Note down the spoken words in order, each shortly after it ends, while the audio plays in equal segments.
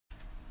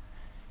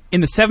In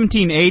the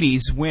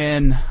 1780s,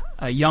 when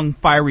a young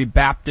fiery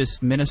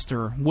Baptist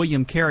minister,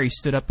 William Carey,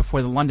 stood up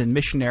before the London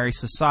Missionary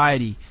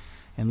Society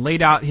and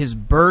laid out his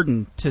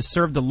burden to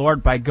serve the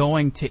Lord by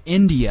going to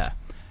India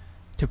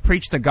to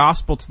preach the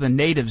gospel to the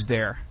natives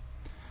there,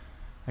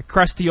 a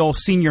crusty old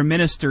senior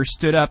minister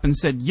stood up and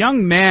said,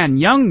 young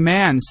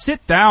man,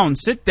 sit down,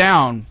 sit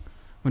down.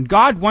 When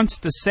God wants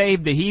to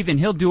save the heathen,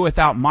 he'll do it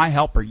without my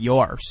help or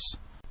yours."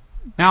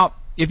 Now,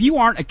 if you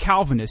aren't a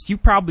Calvinist, you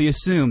probably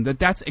assume that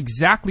that's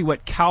exactly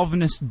what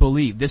Calvinists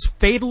believe. This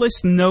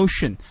fatalist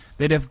notion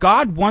that if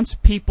God wants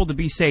people to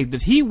be saved,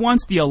 if he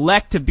wants the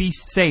elect to be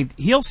saved,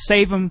 he'll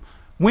save them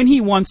when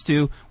he wants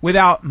to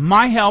without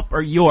my help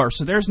or yours.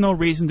 So there's no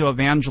reason to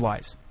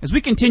evangelize. As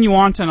we continue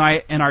on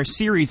tonight in our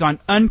series on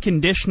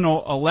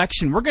unconditional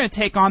election, we're going to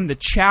take on the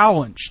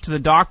challenge to the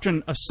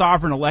doctrine of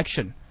sovereign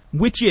election,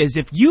 which is,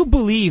 if you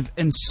believe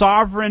in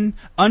sovereign,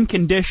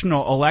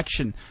 unconditional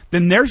election,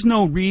 then there's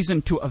no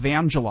reason to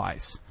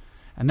evangelize.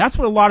 And that's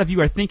what a lot of you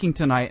are thinking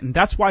tonight, and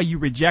that's why you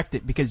reject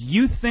it, because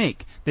you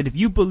think that if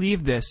you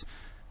believe this,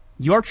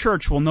 your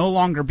church will no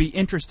longer be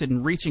interested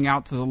in reaching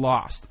out to the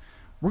lost.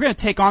 We're going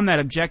to take on that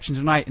objection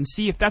tonight and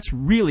see if that's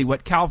really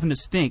what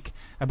Calvinists think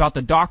about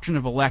the doctrine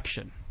of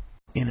election.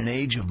 In an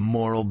age of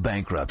moral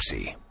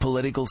bankruptcy,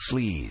 political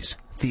sleaze,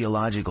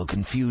 theological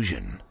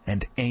confusion,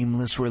 and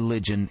aimless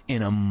religion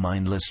in a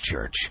mindless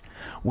church,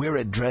 we're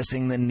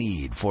addressing the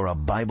need for a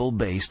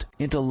Bible-based,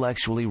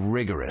 intellectually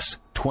rigorous,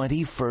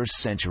 21st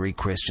century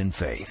Christian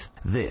faith.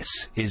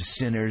 This is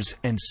Sinners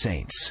and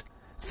Saints,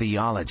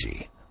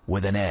 theology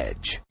with an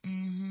edge.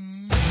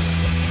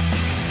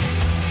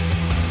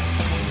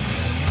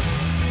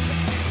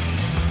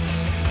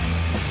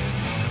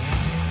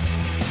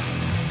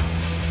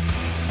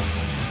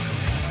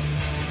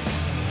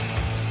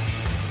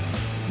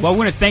 Well, we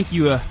want to thank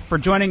you for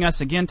joining us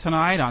again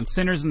tonight on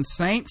Sinners and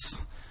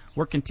Saints.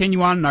 We're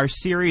continuing on in our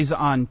series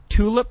on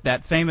TULIP,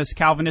 that famous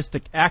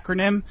Calvinistic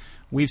acronym.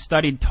 We've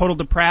studied total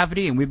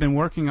depravity, and we've been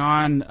working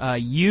on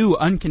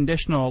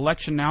unconditional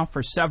election now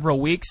for several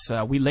weeks.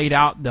 We laid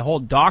out the whole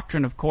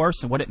doctrine, of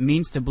course, and what it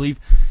means to believe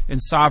in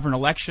sovereign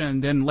election.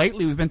 And then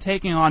lately we've been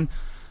taking on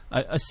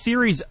a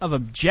series of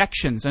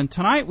objections. And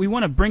tonight we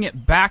want to bring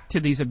it back to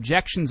these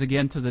objections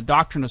again to the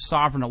doctrine of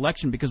sovereign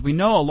election, because we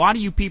know a lot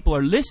of you people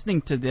are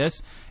listening to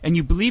this and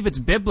you believe it's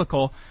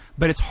biblical,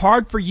 but it's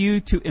hard for you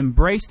to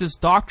embrace this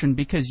doctrine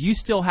because you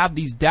still have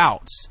these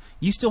doubts.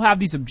 You still have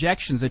these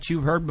objections that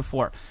you've heard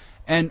before.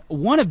 And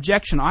one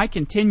objection I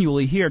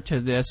continually hear to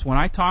this when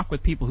I talk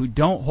with people who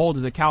don't hold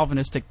to the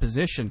Calvinistic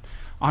position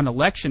on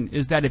election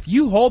is that if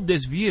you hold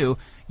this view,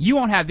 you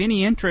won't have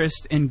any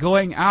interest in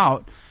going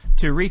out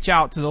to reach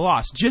out to the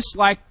lost. Just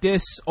like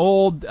this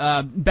old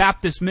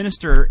Baptist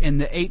minister in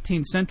the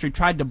 18th century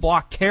tried to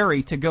block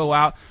Carey to go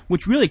out,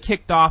 which really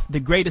kicked off the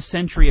greatest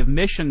century of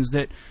missions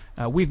that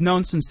we've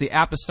known since the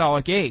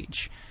apostolic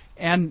age.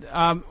 And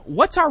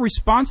what's our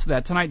response to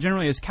that tonight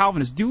generally as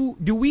Calvinists? Do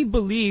we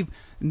believe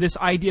in this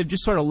idea of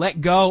just sort of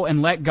let go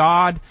and let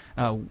God?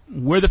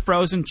 We're the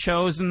frozen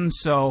chosen,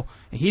 so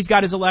he's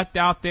got his elect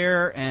out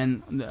there,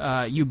 and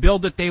you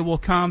build that they will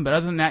come, but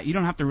other than that, you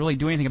don't have to really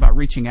do anything about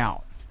reaching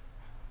out.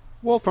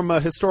 Well, from a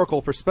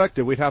historical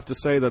perspective, we'd have to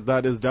say that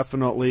that is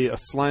definitely a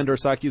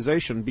slanderous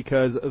accusation,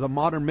 because the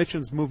modern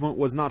missions movement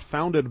was not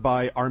founded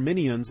by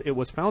Arminians. It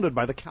was founded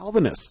by the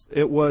Calvinists.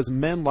 It was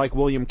men like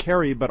William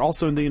Carey, but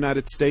also in the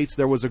United States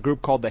there was a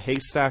group called the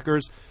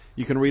Haystackers.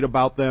 You can read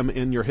about them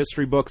in your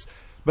history books.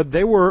 But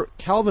they were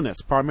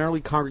Calvinists, primarily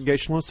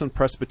Congregationalists and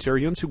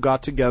Presbyterians, who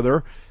got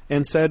together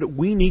and said,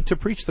 we need to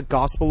preach the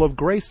gospel of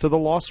grace to the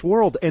lost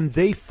world. And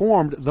they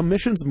formed the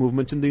missions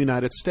movement in the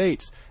United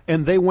States.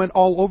 And they went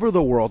all over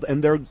the world.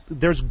 And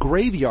there's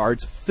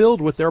graveyards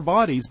filled with their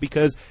bodies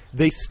because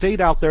they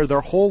stayed out there their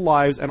whole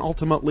lives and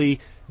ultimately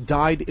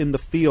died in the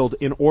field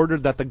in order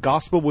that the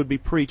gospel would be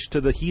preached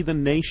to the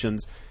heathen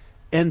nations.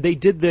 And they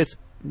did this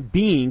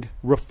being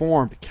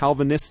Reformed,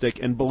 Calvinistic,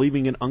 and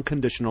believing in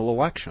unconditional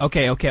election.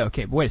 Okay,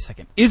 but wait a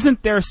second.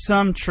 Isn't there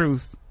some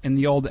truth in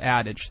the old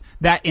adage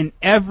that in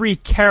every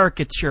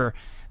caricature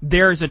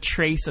there's a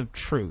trace of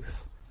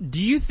truth?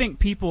 Do you think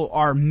people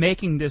are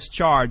making this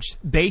charge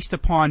based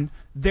upon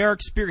their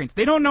experience?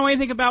 They don't know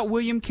anything about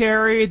William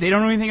Carey. They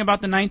don't know anything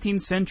about the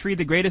 19th century,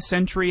 the greatest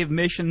century of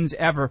missions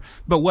ever.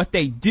 But what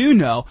they do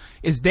know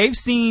is they've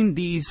seen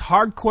these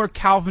hardcore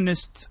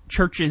Calvinist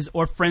churches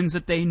or friends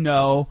that they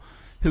know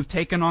who've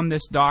taken on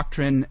this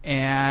doctrine,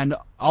 and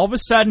all of a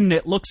sudden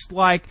it looks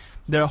like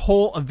the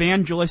whole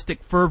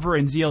evangelistic fervor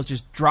and zeal is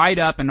just dried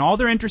up, and all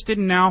they're interested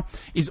in now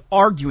is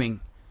arguing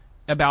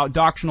about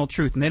doctrinal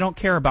truth, and they don't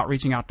care about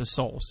reaching out to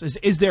souls.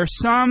 Is there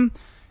some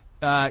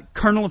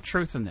kernel of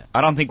truth in that?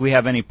 I don't think we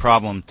have any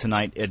problem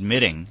tonight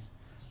admitting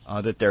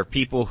that there are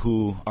people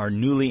who are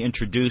newly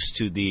introduced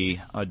to the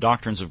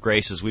doctrines of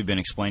grace as we've been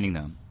explaining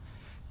them,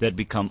 that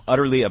become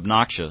utterly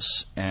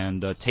obnoxious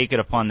and take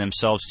it upon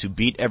themselves to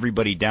beat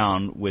everybody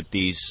down with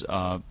these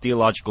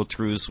theological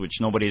truths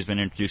which nobody has been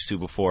introduced to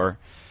before,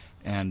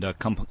 and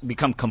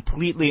become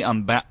completely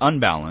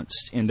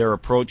unbalanced in their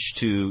approach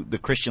to the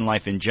Christian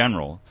life in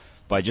general,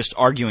 by just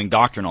arguing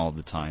doctrine all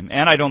the time.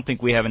 And I don't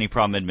think we have any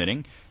problem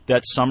admitting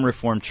that some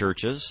Reformed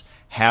churches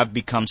have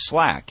become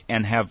slack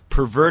and have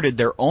perverted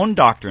their own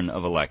doctrine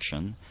of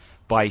election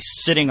by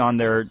sitting on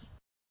their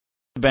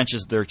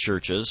benches of their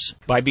churches,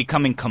 by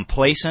becoming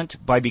complacent,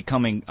 by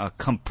becoming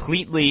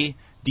completely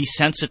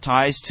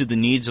desensitized to the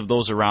needs of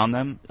those around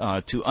them,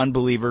 to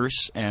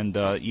unbelievers and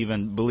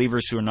even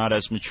believers who are not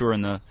as mature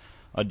in the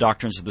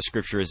doctrines of the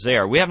Scripture as they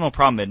are. We have no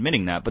problem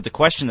admitting that, but the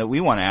question that we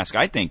want to ask,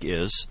 I think,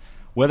 is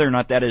whether or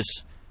not that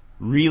is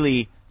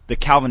really the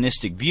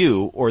Calvinistic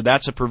view, or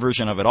that's a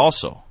perversion of it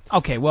also.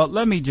 Okay, well,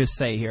 let me just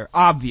say here,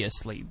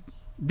 obviously,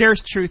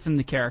 there's truth in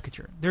the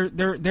caricature.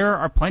 There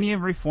are plenty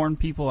of Reformed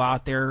people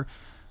out there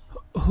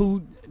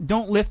who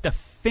don't lift a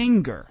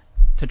finger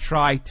to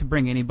try to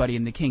bring anybody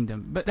in the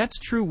kingdom. But that's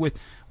true with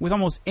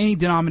almost any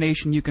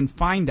denomination you can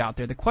find out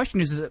there. The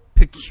question is it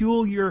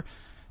peculiar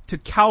to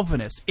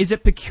Calvinists? Is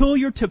it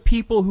peculiar to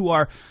people who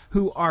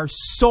are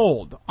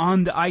sold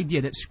on the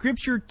idea that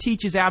Scripture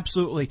teaches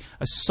absolutely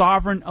a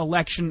sovereign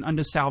election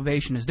unto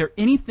salvation? Is there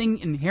anything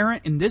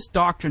inherent in this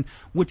doctrine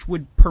which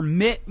would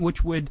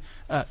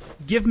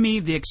give me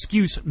the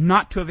excuse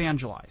not to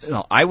evangelize?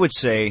 No, I would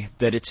say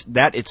that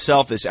that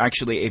itself is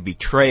actually a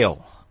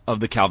betrayal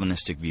of the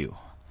Calvinistic view.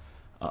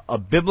 A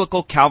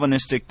biblical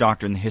Calvinistic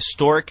doctrine, the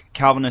historic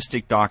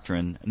Calvinistic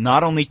doctrine,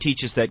 not only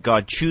teaches that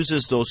God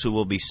chooses those who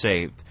will be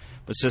saved,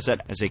 but says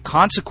that as a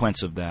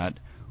consequence of that,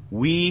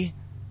 we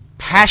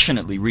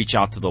passionately reach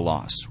out to the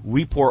lost.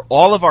 We pour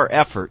all of our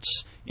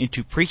efforts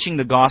into preaching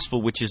the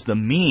gospel, which is the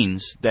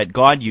means that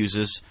God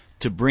uses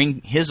to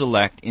bring His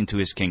elect into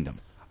His kingdom.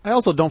 I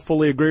also don't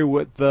fully agree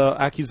with the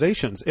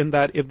accusations in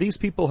that if these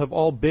people have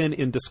all been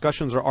in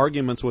discussions or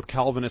arguments with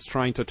Calvinists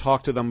trying to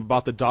talk to them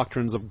about the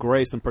doctrines of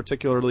grace and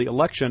particularly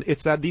election,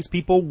 it's that these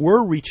people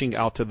were reaching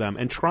out to them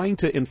and trying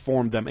to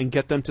inform them and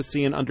get them to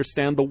see and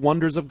understand the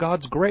wonders of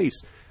God's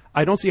grace.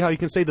 I don't see how you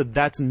can say that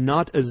that's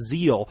not a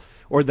zeal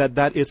or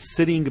that is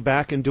sitting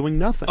back and doing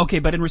nothing. Okay,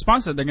 but in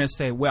response to that, they're going to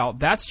say, well,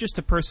 that's just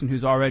a person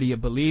who's already a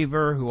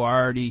believer, who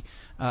already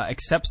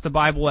accepts the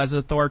Bible as an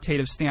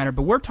authoritative standard.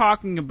 But we're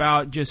talking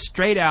about just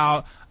straight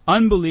out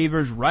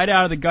unbelievers right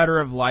out of the gutter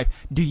of life.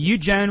 Do you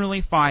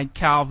generally find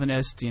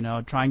Calvinists,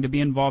 trying to be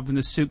involved in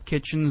the soup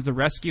kitchens, the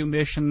rescue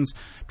missions,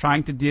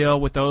 trying to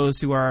deal with those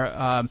who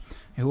are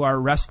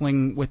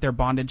wrestling with their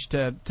bondage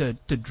to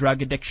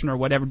drug addiction or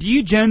whatever? Do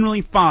you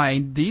generally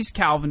find these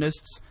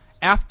Calvinists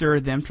after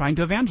them trying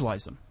to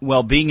evangelize them?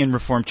 Well, being in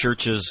Reformed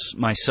churches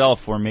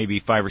myself for maybe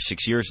 5 or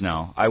 6 years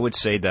now, I would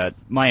say that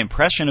my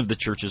impression of the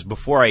churches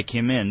before I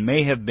came in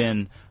may have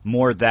been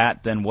more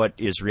that than what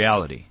is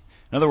reality.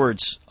 In other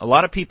words, a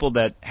lot of people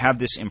that have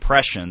this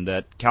impression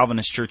that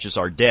Calvinist churches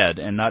are dead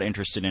and not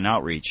interested in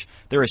outreach,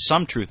 there is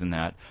some truth in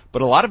that,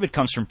 but a lot of it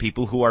comes from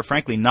people who are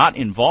frankly not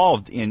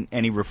involved in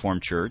any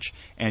Reformed church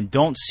and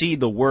don't see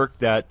the work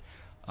that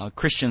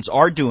Christians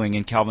are doing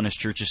in Calvinist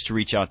churches to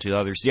reach out to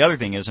others. The other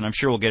thing is, and I'm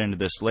sure we'll get into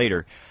this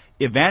later,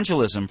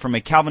 evangelism from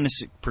a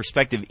Calvinistic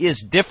perspective is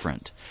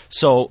different.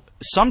 So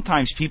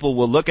sometimes people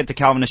will look at the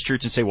Calvinist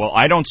church and say, well,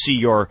 I don't see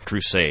your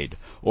crusade,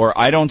 or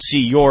I don't see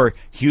your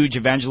huge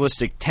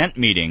evangelistic tent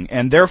meeting,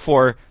 and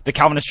therefore the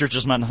Calvinist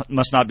churches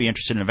must not be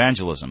interested in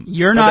evangelism.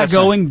 You're not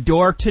going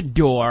door to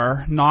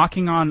door,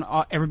 knocking on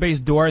everybody's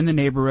door in the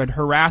neighborhood,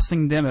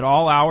 harassing them at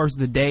all hours of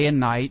the day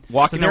and night.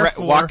 Walking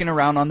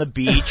around on the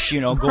beach,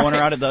 going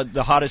around to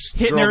the hottest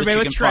hitting girl that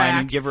you can tracts, find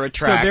and give her a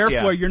tract. So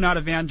therefore you're not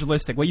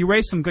evangelistic. Well, you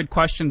raised some good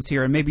questions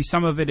here, and maybe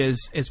some of it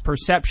is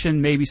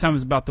perception, maybe some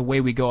is about the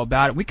way we go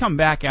about it. We come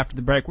back after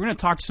the break. We're going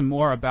to talk some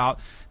more about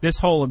this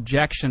whole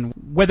objection,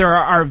 whether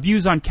our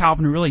views on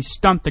Calvin really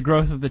stunt the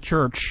growth of the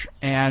church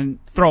and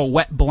throw a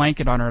wet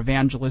blanket on our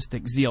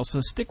evangelistic zeal. So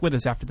stick with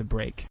us after the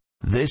break.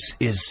 This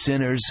is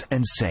Sinners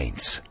and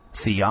Saints,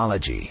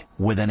 theology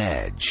with an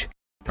edge.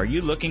 Are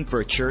you looking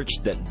for a church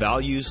that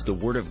values the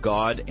Word of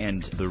God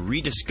and the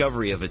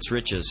rediscovery of its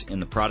riches in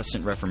the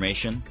Protestant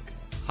Reformation?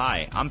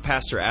 Hi, I'm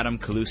Pastor Adam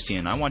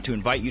Kaloostian. I want to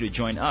invite you to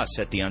join us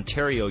at the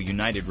Ontario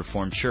United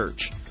Reformed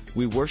Church.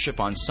 We worship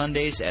on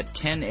Sundays at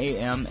 10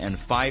 a.m. and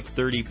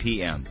 5:30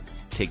 p.m.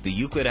 Take the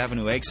Euclid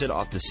Avenue exit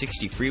off the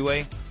 60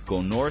 freeway,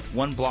 go north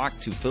 1 block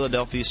to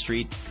Philadelphia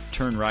Street,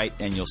 turn right,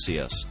 and you'll see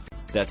us.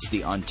 That's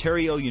the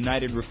Ontario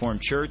United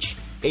Reformed Church,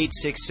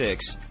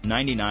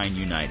 866-99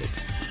 United.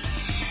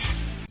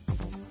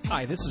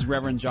 Hi, this is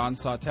Reverend John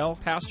Sawtell,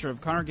 pastor of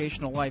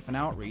Congregational Life and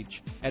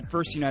Outreach at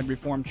First United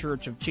Reformed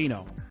Church of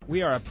Chino.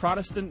 We are a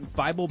Protestant,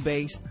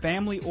 Bible-based,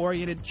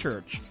 family-oriented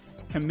church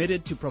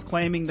committed to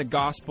proclaiming the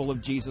gospel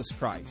of Jesus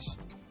Christ.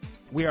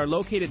 We are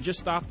located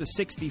just off the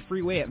 60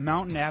 freeway at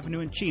Mountain Avenue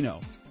in Chino.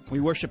 We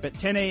worship at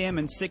 10 a.m.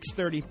 and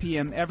 6:30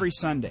 p.m. every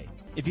Sunday.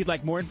 If you'd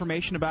like more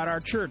information about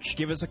our church,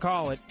 give us a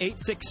call at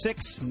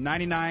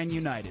 866-99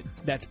 United.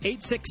 That's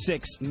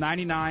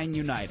 866-99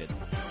 United.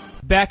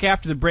 Back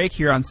after the break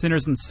here on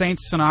Sinners and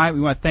Saints tonight. We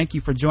want to thank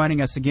you for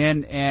joining us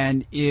again.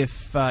 And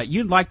if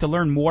you'd like to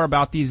learn more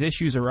about these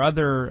issues or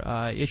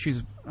other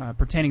issues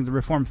pertaining to the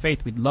Reformed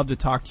faith, we'd love to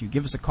talk to you.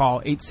 Give us a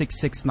call,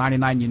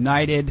 866-99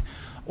 United,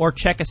 or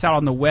check us out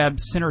on the web,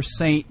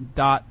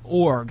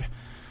 sinnersaint.org.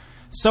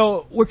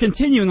 So we're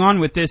continuing on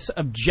with this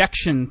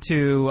objection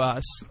to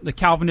the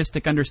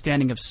Calvinistic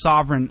understanding of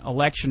sovereign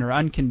election or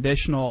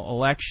unconditional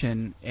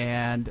election.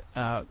 And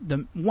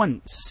the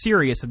one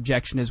serious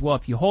objection is, well,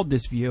 if you hold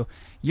this view,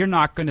 you're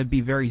not going to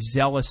be very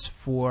zealous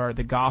for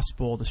the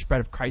gospel, the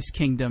spread of Christ's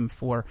kingdom,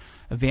 for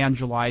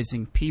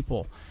evangelizing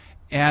people.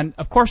 And,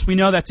 of course, we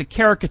know that's a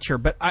caricature,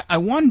 but I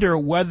wonder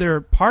whether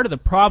part of the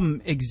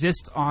problem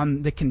exists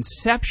on the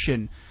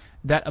conception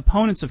that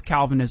opponents of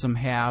Calvinism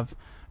have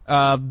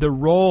the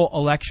role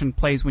election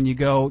plays when you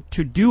go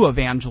to do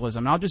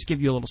evangelism. And I'll just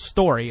give you a little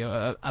story.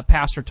 A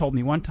pastor told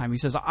me one time, he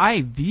says,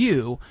 I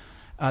view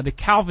the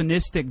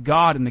Calvinistic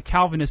God and the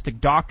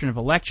Calvinistic doctrine of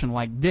election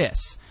like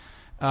this,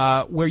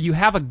 where you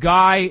have a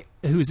guy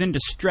who's in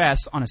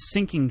distress on a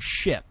sinking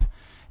ship,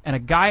 and a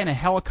guy in a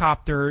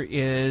helicopter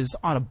is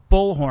on a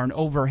bullhorn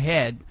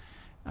overhead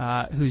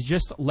who's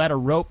just let a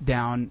rope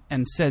down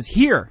and says,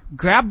 here,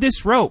 grab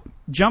this rope,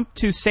 jump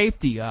to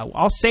safety,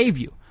 I'll save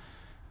you.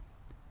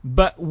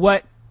 But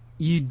what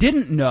you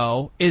didn't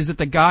know is that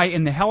the guy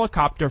in the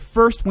helicopter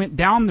first went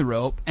down the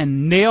rope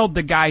and nailed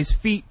the guy's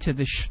feet to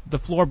the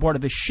floorboard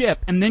of the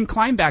ship, and then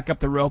climbed back up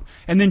the rope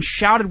and then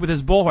shouted with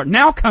his bullhorn,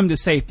 now come to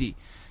safety.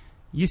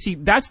 You see,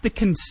 that's the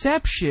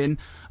conception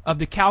of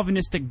the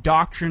Calvinistic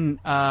doctrine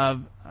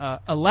of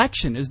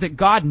election, is that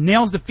God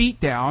nails the feet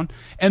down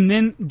and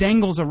then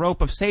dangles a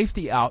rope of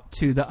safety out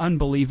to the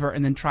unbeliever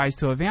and then tries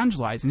to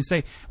evangelize. And you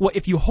say, well,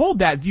 if you hold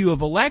that view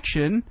of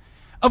election,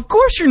 of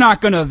course you're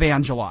not going to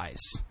evangelize.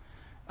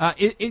 Do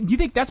you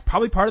think that's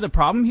probably part of the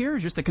problem here,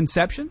 is just the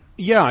conception?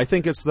 Yeah, I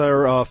think it's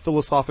their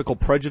philosophical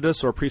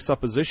prejudice or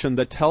presupposition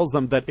that tells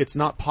them that it's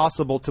not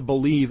possible to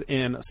believe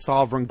in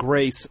sovereign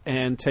grace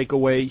and take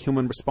away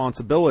human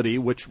responsibility,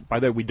 which, by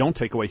the way, we don't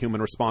take away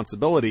human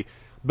responsibility.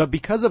 But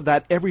because of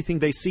that, everything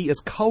they see is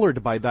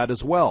colored by that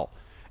as well.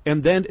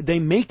 And then they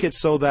make it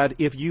so that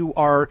if you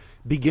are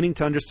beginning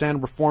to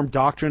understand Reformed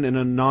doctrine in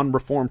a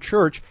non-Reformed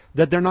church,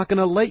 that they're not going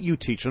to let you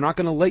teach. They're not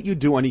going to let you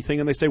do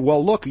anything. And they say,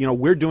 well, look,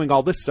 we're doing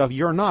all this stuff.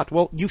 You're not.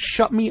 Well, you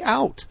shut me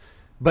out.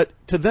 But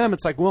to them,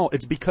 it's like, well,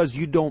 it's because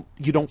you don't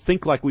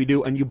think like we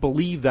do, and you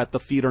believe that the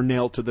feet are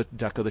nailed to the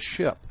deck of the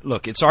ship.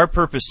 Look, it's our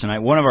purpose tonight,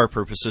 one of our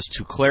purposes,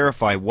 to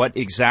clarify what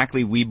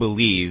exactly we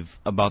believe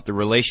about the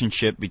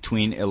relationship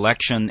between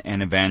election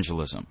and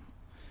evangelism.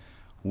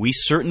 We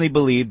certainly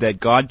believe that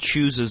God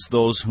chooses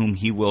those whom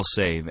He will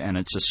save, and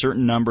it's a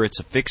certain number, it's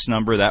a fixed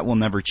number, that will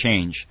never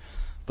change.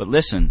 But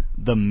listen,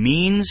 the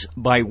means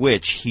by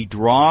which He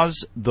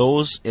draws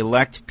those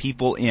elect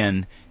people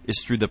in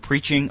is through the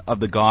preaching of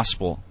the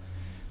gospel.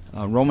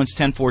 Romans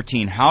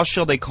 10:14, how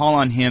shall they call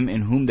on Him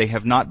in whom they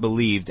have not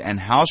believed? And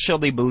how shall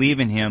they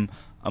believe in Him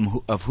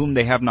of whom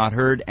they have not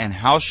heard? And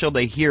how shall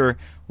they hear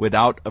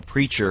without a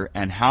preacher?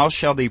 And how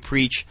shall they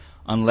preach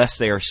unless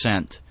they are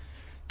sent?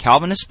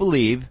 Calvinists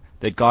believe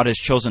that God has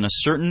chosen a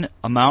certain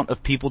amount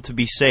of people to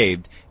be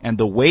saved, and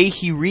the way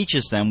He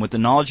reaches them with the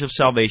knowledge of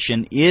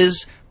salvation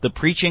is the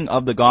preaching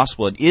of the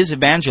gospel. It is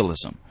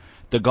evangelism.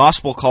 The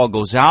gospel call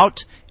goes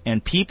out,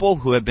 and people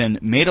who have been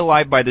made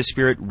alive by the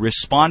Spirit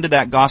respond to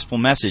that gospel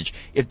message.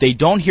 If they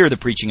don't hear the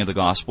preaching of the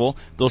gospel,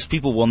 those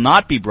people will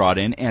not be brought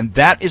in, and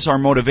that is our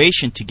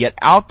motivation, to get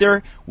out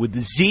there with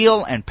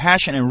zeal and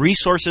passion and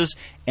resources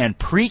and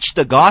preach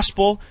the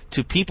gospel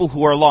to people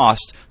who are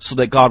lost so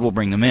that God will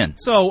bring them in.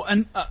 So,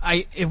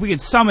 if we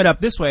could sum it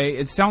up this way,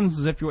 it sounds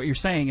as if what you're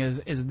saying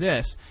is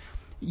this.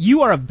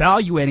 You are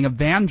evaluating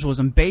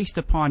evangelism based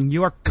upon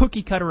your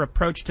cookie-cutter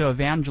approach to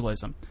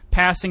evangelism.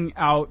 Passing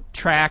out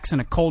tracts in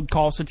a cold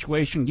call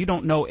situation. You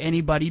don't know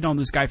anybody. You don't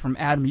know this guy from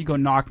Adam. You go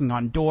knocking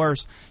on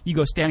doors. You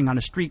go standing on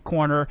a street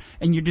corner,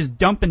 and you're just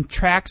dumping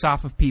tracts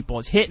off of people.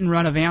 It's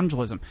hit-and-run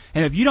evangelism.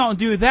 And if you don't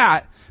do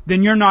that,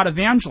 then you're not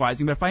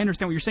evangelizing. But if I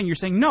understand what you're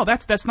saying, no,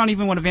 that's not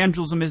even what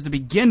evangelism is to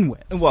begin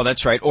with. Well,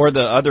 that's right. Or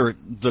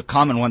the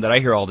common one that I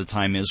hear all the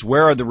time is,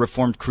 where are the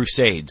Reformed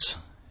crusades?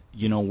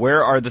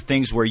 Where are the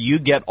things where you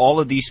get all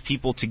of these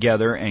people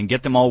together and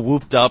get them all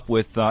whooped up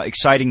with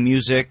exciting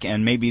music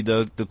and maybe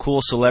the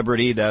cool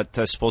celebrity that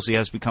supposedly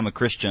has become a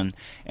Christian,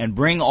 and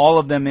bring all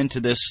of them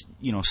into this,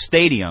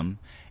 stadium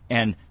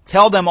and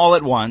tell them all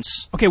at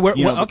once. Okay,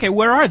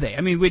 where are they?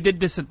 I mean, we did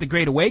this at the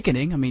Great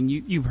Awakening. I mean,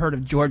 you've heard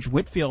of George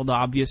Whitefield,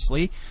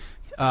 obviously.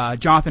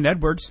 Jonathan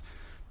Edwards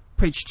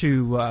preached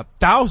to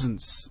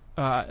thousands.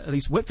 At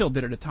least Whitefield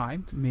did at a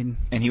time. I mean,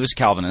 and he was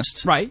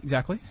Calvinist. Right,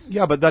 exactly.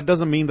 Yeah, but that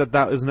doesn't mean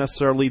that is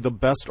necessarily the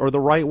best or the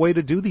right way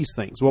to do these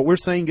things. What we're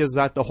saying is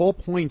that the whole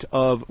point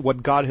of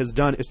what God has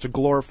done is to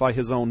glorify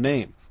His own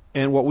name.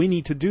 And what we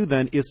need to do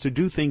then is to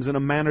do things in a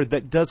manner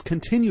that does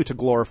continue to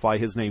glorify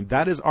His name.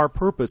 That is our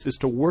purpose, is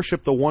to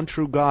worship the one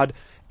true God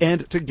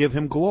and to give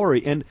Him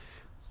glory. And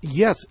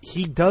yes,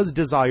 He does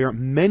desire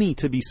many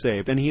to be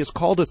saved, and He has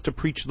called us to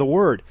preach the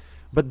Word.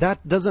 But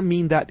that doesn't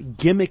mean that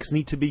gimmicks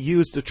need to be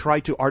used to try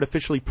to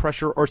artificially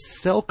pressure or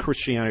sell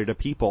Christianity to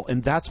people.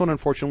 And that's what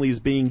unfortunately is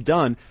being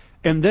done.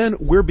 And then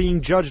we're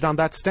being judged on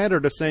that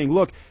standard of saying,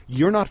 look,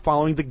 you're not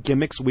following the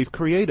gimmicks we've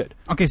created.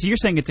 Okay, so you're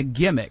saying it's a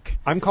gimmick.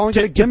 I'm calling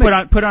it a gimmick.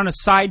 To put on a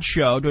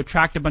sideshow to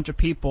attract a bunch of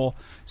people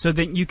so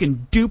that you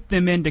can dupe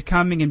them into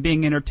coming and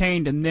being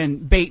entertained and then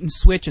bait and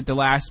switch at the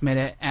last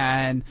minute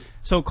and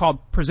so-called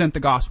present the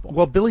gospel.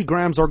 Well, Billy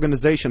Graham's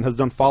organization has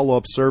done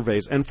follow-up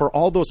surveys, and for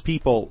all those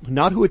people,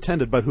 not who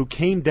attended, but who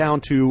came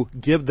down to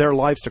give their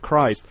lives to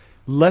Christ,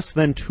 less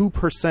than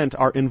 2%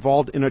 are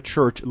involved in a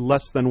church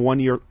less than 1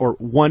 year or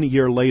 1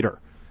 year later.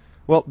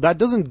 Well, that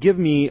doesn't give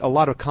me a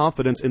lot of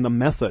confidence in the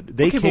method.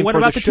 They came but what for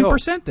about the the show.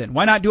 2% then?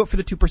 Why not do it for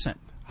the 2%?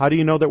 How do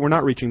you know that we're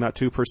not reaching that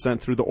 2%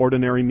 through the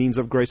ordinary means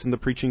of grace and the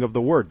preaching of the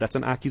word? That's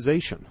an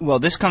accusation. Well,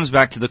 this comes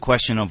back to the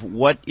question of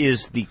what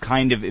is the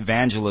kind of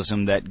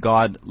evangelism that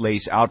God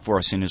lays out for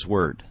us in His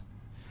Word.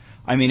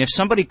 I mean, if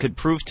somebody could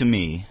prove to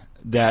me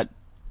that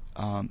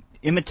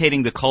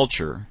imitating the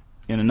culture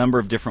in a number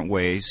of different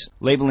ways,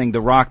 labeling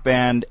the rock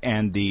band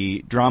and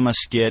the drama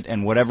skit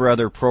and whatever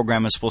other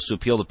program is supposed to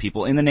appeal to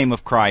people in the name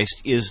of Christ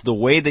is the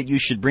way that you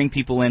should bring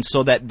people in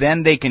so that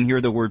then they can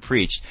hear the word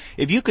preached.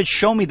 If you could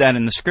show me that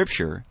in the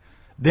Scripture,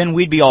 then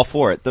we'd be all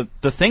for it.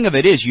 The thing of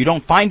it is, you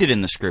don't find it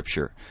in the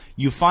Scripture.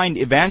 You find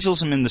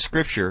evangelism in the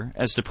Scripture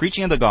as the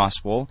preaching of the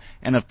gospel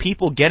and of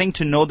people getting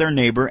to know their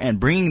neighbor and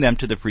bringing them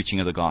to the preaching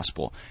of the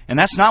gospel. And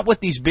that's not what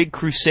these big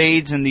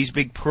crusades and these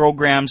big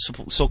programs,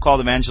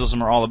 so-called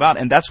evangelism, are all about.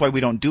 And that's why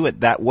we don't do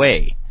it that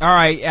way. All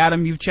right,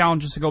 Adam, you've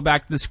challenged us to go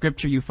back to the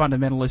Scripture, you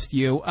fundamentalist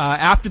you.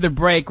 After the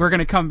break, we're going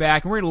to come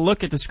back and we're going to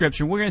look at the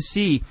Scripture. We're going to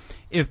see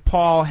if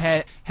Paul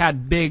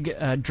had big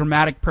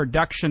dramatic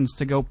productions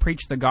to go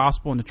preach the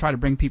gospel and to try to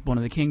bring people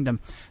into the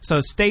kingdom.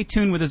 So stay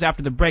tuned with us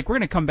after the break. We're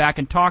going to come back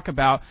and talk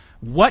about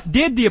what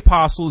did the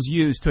apostles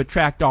use to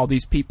attract all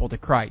these people to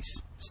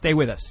Christ. Stay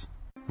with us.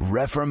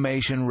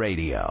 Reformation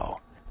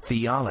Radio.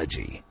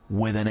 Theology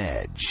with an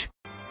edge.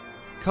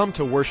 Come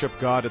to worship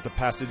God at the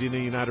Pasadena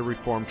United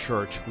Reformed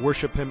Church.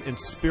 Worship Him in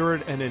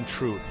spirit and in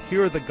truth.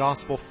 Hear the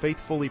gospel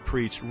faithfully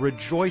preached.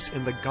 Rejoice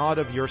in the God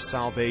of your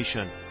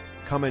salvation.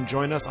 Come and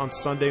join us on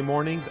Sunday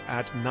mornings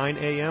at 9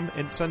 a.m.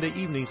 and Sunday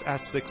evenings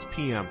at 6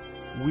 p.m.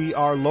 We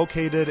are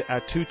located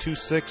at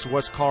 226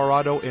 West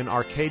Colorado in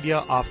Arcadia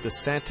off the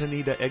Santa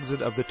Anita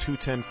exit of the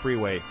 210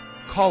 freeway.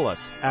 Call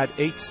us at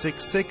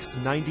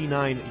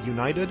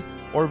 866-99-UNITED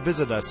or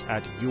visit us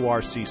at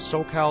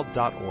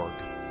urcsocal.org.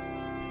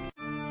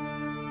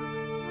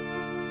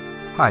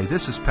 Hi,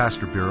 this is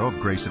Pastor Bureau of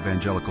Grace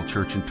Evangelical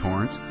Church in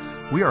Torrance.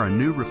 We are a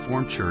new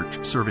Reformed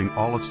church serving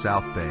all of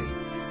South Bay.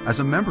 As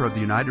a member of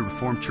the United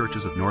Reformed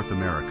Churches of North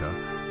America,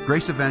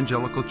 Grace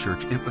Evangelical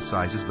Church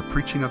emphasizes the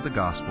preaching of the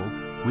gospel,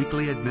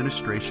 weekly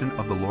administration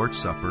of the Lord's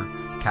Supper,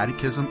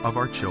 catechism of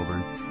our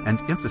children, and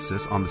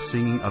emphasis on the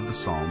singing of the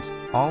Psalms,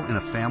 all in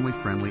a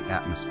family-friendly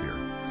atmosphere.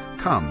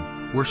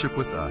 Come, worship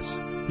with us.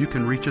 You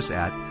can reach us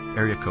at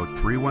area code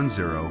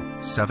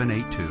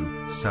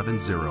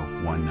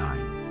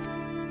 310-782-7019.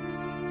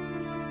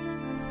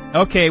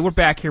 Okay, we're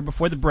back here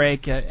before the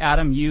break.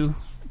 Adam, you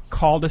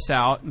called us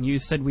out, and you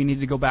said we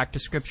needed to go back to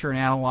Scripture and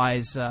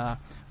analyze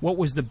what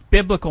was the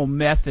biblical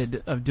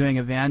method of doing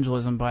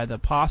evangelism by the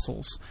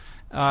apostles.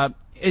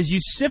 As you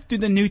sift through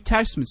the New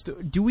Testaments,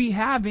 do we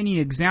have any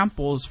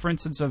examples, for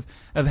instance, of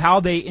how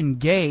they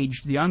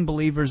engaged the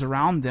unbelievers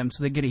around them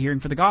so they get a hearing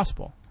for the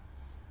gospel?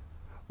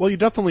 Well, you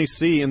definitely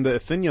see in the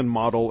Athenian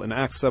model in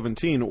Acts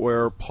 17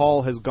 where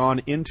Paul has gone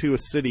into a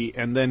city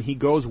and then he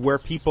goes where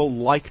people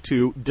like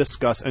to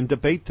discuss and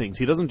debate things.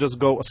 He doesn't just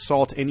go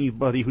assault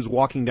anybody who's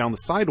walking down the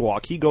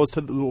sidewalk. He goes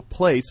to the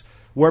place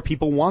where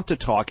people want to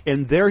talk,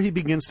 and there he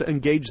begins to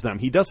engage them.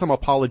 He does some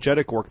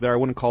apologetic work there. I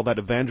wouldn't call that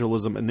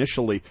evangelism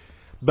initially.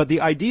 But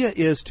the idea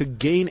is to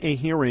gain a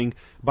hearing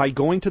by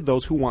going to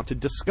those who want to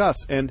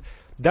discuss. And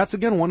that's,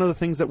 again, one of the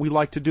things that we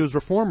like to do as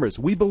reformers.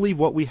 We believe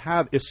what we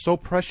have is so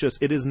precious,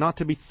 it is not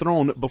to be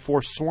thrown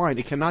before swine.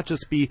 It cannot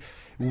just be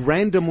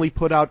randomly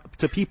put out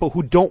to people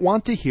who don't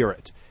want to hear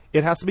it.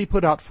 It has to be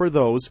put out for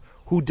those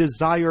who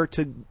desire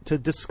to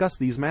discuss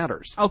these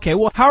matters. Okay,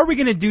 well, how are we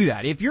going to do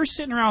that? If you're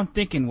sitting around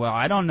thinking, well,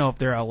 I don't know if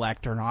they're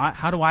elect or not,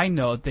 how do I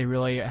know if they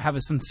really have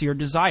a sincere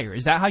desire?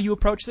 Is that how you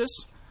approach this?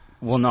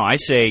 Well, no, I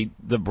say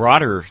the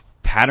broader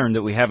pattern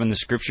that we have in the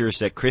Scriptures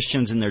that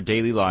Christians in their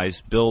daily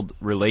lives build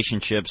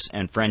relationships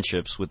and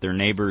friendships with their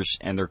neighbors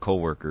and their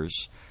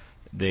coworkers.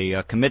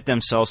 They commit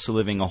themselves to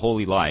living a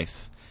holy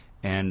life,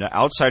 and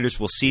outsiders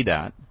will see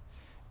that.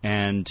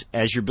 And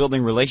as you're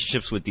building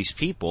relationships with these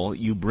people,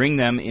 you bring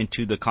them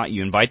into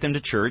you invite them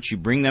to church, you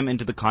bring them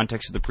into the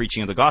context of the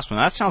preaching of the gospel.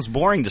 Now, that sounds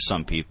boring to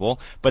some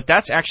people, but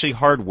that's actually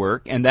hard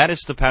work, and that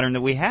is the pattern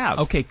that we have.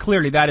 Okay,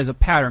 clearly that is a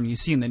pattern you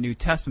see in the New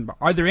Testament. But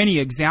are there any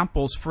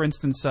examples, for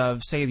instance,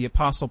 of, say, the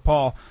Apostle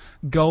Paul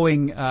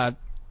going to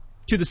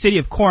the city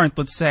of Corinth,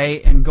 let's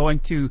say, and going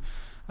to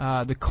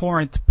the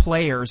Corinth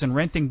players and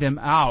renting them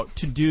out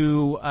to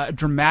do a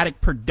dramatic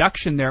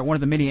production there at one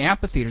of the many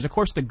amphitheaters? Of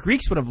course, the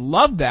Greeks would have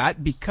loved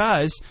that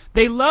because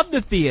they loved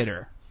the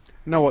theater.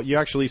 No, what you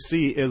actually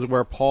see is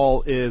where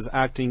Paul is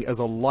acting as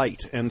a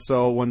light. And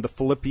so when the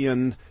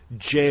Philippian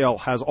jail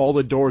has all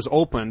the doors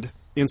opened,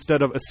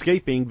 Instead of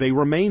escaping, they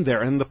remain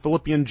there, and the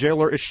Philippian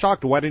jailer is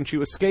shocked. Why didn't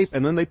you escape?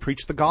 And then they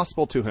preach the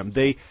gospel to him.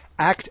 They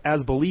act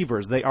as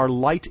believers. They are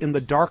light in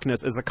the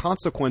darkness. As a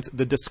consequence,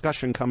 the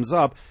discussion comes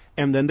up,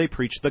 and then they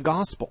preach the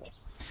gospel.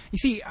 You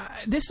see,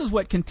 this is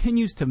what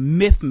continues to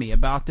myth me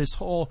about this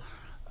whole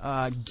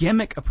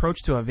gimmick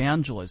approach to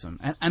evangelism.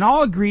 And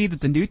I'll agree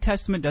that the New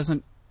Testament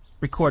doesn't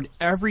record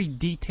every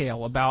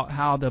detail about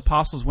how the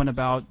apostles went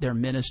about their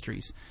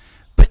ministries.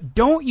 But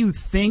don't you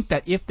think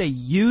that if they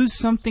use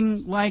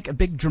something like a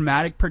big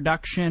dramatic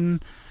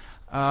production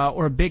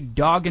or a big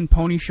dog and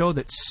pony show,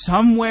 that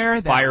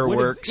somewhere...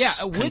 Fireworks,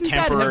 wouldn't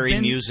contemporary that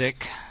have been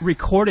music.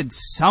 Recorded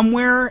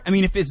somewhere? I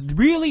mean, if it's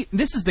really...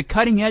 This is the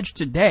cutting edge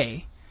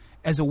today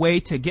as a way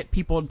to get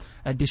people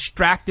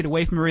distracted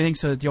away from everything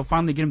so that you'll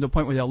finally get them to a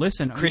point where they'll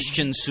listen.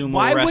 Christian sumo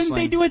why wrestling. wouldn't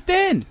they do it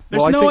then?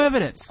 There's no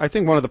evidence. I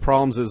think one of the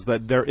problems is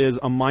that there is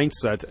a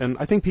mindset, and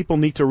I think people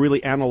need to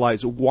really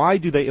analyze why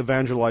do they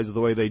evangelize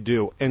the way they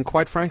do. And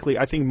quite frankly,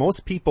 I think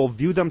most people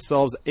view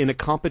themselves in a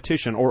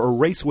competition or a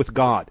race with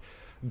God.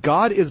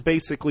 God is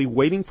basically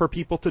waiting for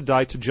people to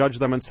die to judge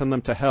them and send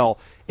them to hell,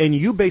 and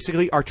you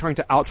basically are trying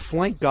to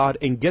outflank God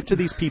and get to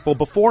these people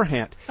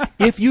beforehand.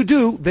 If you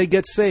do, they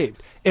get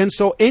saved. And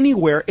so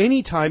anywhere,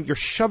 anytime, you're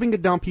shoving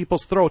it down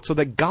people's throats so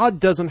that God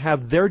doesn't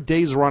have their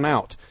days run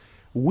out.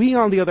 We,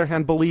 on the other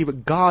hand,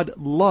 believe God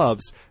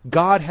loves.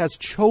 God has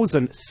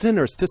chosen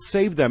sinners to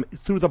save them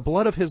through the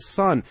blood of His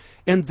Son,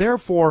 and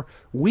therefore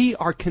we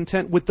are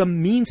content with the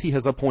means He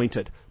has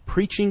appointed.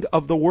 Preaching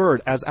of the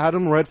Word, as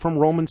Adam read from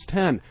Romans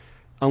 10.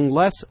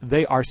 Unless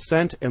they are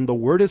sent and the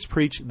word is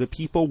preached, the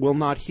people will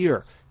not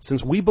hear.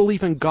 Since we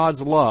believe in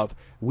God's love,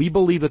 we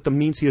believe that the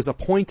means He has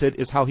appointed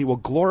is how He will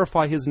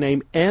glorify His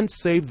name and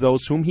save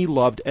those whom He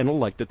loved and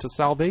elected to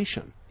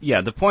salvation.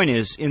 Yeah, the point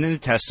is, in the New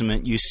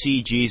Testament, you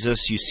see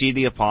Jesus, you see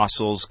the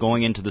apostles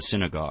going into the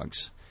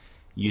synagogues.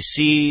 You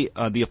see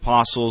the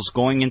apostles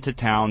going into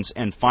towns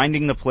and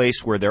finding the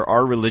place where there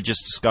are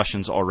religious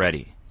discussions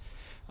already.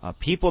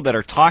 People that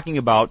are talking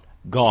about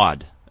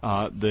God,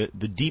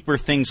 the deeper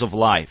things of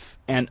life,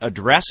 and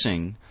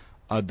addressing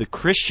the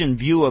Christian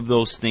view of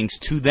those things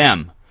to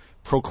them,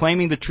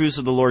 proclaiming the truths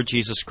of the Lord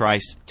Jesus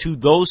Christ to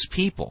those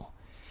people.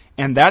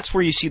 And that's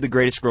where you see the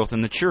greatest growth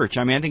in the church.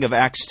 I mean, I think of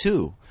Acts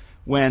 2,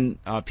 when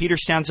Peter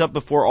stands up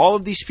before all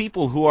of these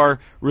people who are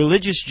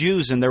religious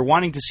Jews and they're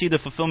wanting to see the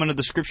fulfillment of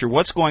the Scripture.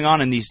 What's going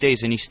on in these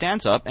days? And he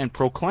stands up and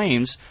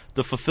proclaims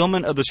the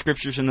fulfillment of the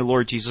Scriptures in the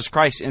Lord Jesus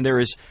Christ. And there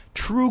is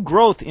true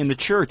growth in the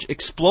church,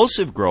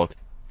 explosive growth.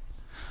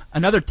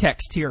 Another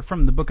text here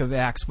from the book of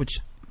Acts, which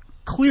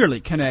clearly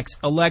connects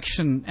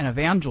election and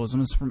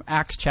evangelism, is from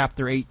Acts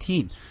chapter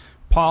 18.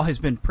 Paul has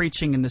been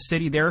preaching in the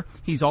city there.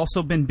 He's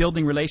also been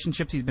building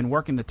relationships. He's been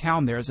working the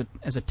town there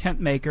as a tent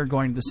maker,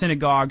 going to the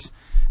synagogues.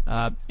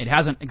 It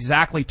hasn't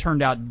exactly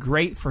turned out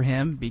great for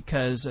him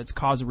because it's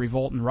caused a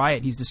revolt and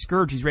riot. He's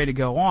discouraged. He's ready to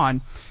go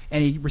on,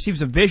 and he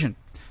receives a vision.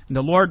 And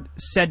the Lord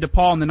said to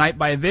Paul in the night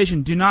by a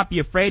vision, "Do not be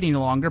afraid any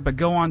longer, but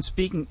go on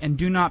speaking, and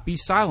do not be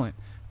silent.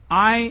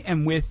 I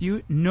am with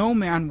you. No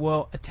man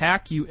will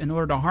attack you in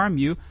order to harm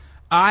you.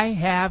 I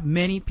have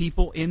many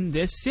people in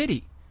this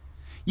city."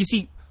 You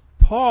see,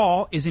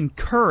 Paul is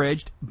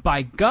encouraged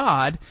by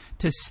God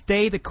to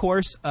stay the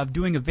course of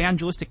doing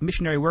evangelistic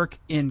missionary work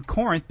in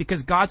Corinth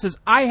because God says,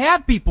 I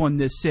have people in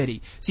this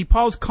city. See,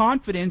 Paul's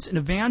confidence in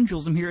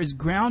evangelism here is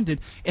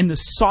grounded in the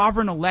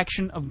sovereign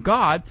election of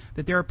God,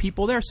 that there are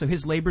people there, so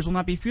his labors will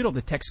not be futile.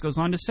 The text goes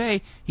on to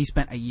say he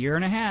spent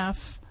 1.5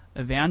 years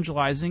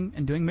evangelizing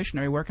and doing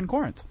missionary work in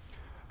Corinth.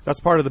 That's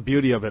part of the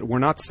beauty of it. We're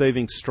not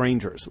saving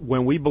strangers.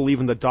 When we believe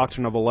in the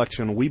doctrine of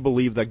election, we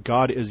believe that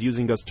God is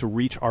using us to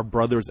reach our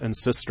brothers and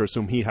sisters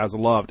whom He has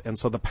loved. And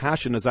so the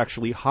passion is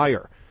actually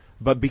higher.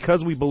 But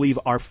because we believe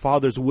our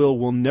Father's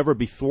will never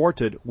be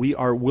thwarted, we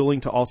are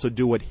willing to also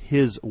do it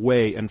His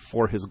way and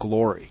for His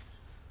glory.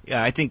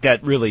 Yeah, I think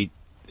that really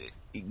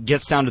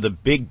gets down to the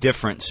big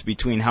difference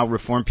between how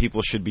Reformed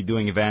people should be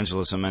doing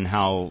evangelism and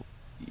how,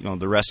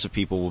 the rest of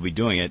people will be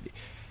doing it.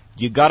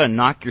 You got to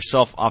knock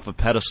yourself off a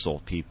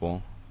pedestal,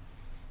 people.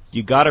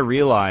 You got to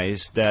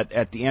realize that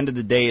at the end of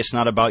the day, it's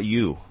not about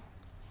you.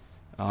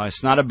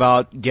 It's not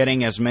about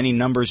getting as many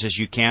numbers as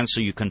you can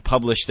so you can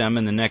publish them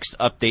in the next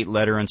update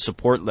letter and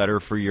support letter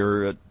for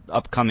your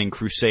upcoming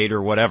crusade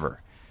or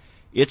whatever.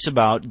 It's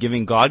about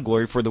giving God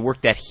glory for the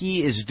work that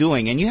He is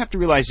doing. And you have to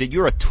realize that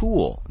you're a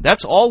tool.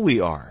 That's all we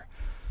are.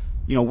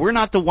 We're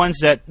not the ones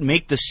that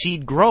make the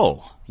seed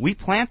grow. We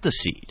plant the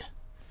seed.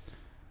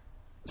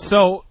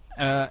 So,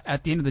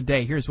 at the end of the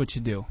day, here's what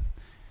you do.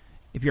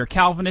 If you're a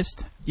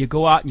Calvinist, you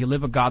go out and you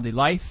live a godly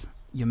life.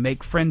 You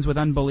make friends with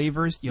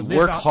unbelievers. You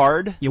work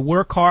hard. You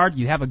work hard.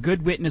 You have a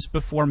good witness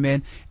before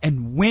men.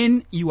 And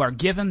when you are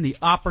given the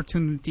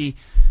opportunity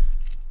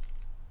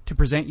to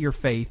present your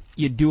faith,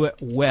 you do it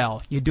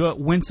well. You do it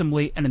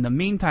winsomely, and in the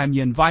meantime,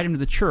 you invite them to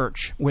the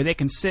church where they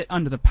can sit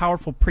under the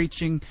powerful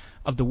preaching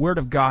of the Word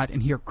of God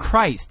and hear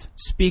Christ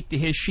speak to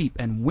His sheep.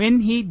 And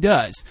when He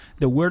does,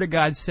 the Word of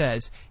God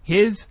says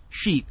His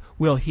sheep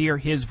will hear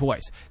His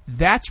voice.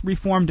 That's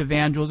Reformed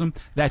evangelism.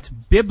 That's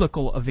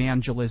biblical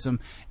evangelism.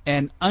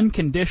 And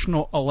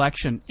unconditional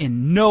election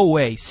in no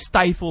way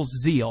stifles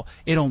zeal.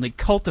 It only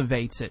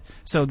cultivates it,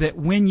 so that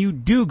when you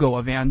do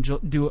go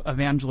do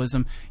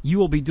evangelism, you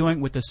will be doing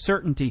it with the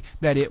certainty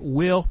that it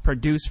will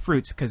produce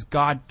fruits, because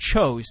God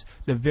chose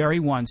the very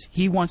ones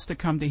He wants to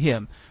come to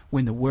Him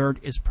when the Word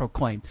is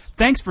proclaimed.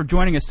 Thanks for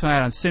joining us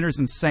tonight on Sinners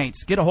and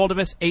Saints. Get a hold of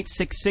us,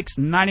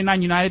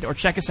 866-99-UNITED, or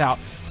check us out,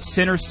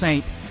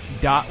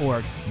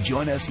 sinnersaint.org.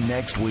 Join us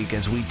next week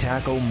as we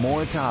tackle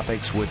more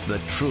topics with the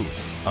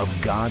truth of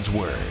God's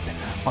Word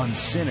on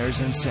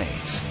Sinners and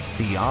Saints,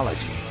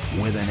 Theology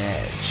with an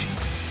Edge.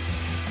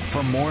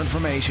 For more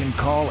information,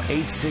 call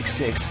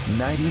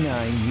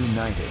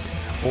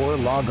 866-99-UNITED or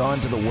log on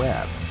to the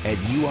web at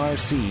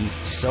urcsocal.org.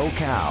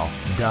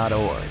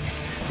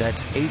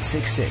 That's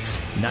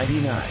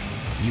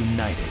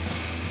 866-99-UNITED.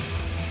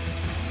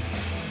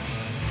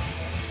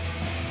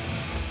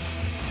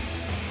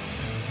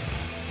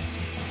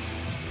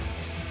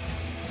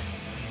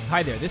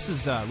 Hi there, this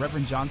is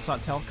Reverend John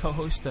Sawtelle,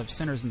 co-host of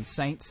Sinners and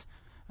Saints.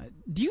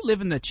 Do you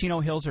live in the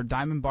Chino Hills or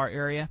Diamond Bar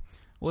area?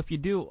 Well, if you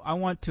do, I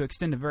want to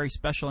extend a very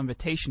special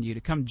invitation to you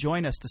to come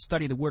join us to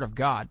study the Word of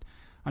God.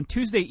 On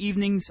Tuesday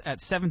evenings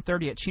at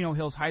 7:30 at Chino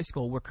Hills High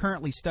School, we're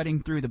currently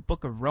studying through the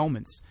book of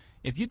Romans.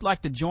 If you'd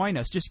like to join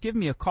us, just give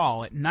me a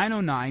call at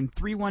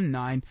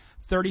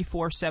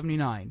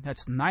 909-319-3479.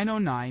 That's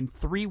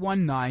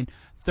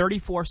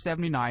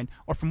 909-319-3479.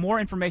 Or for more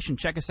information,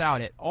 check us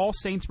out at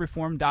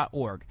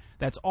allsaintsreform.org.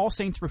 That's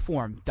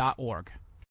allsaintsreform.org.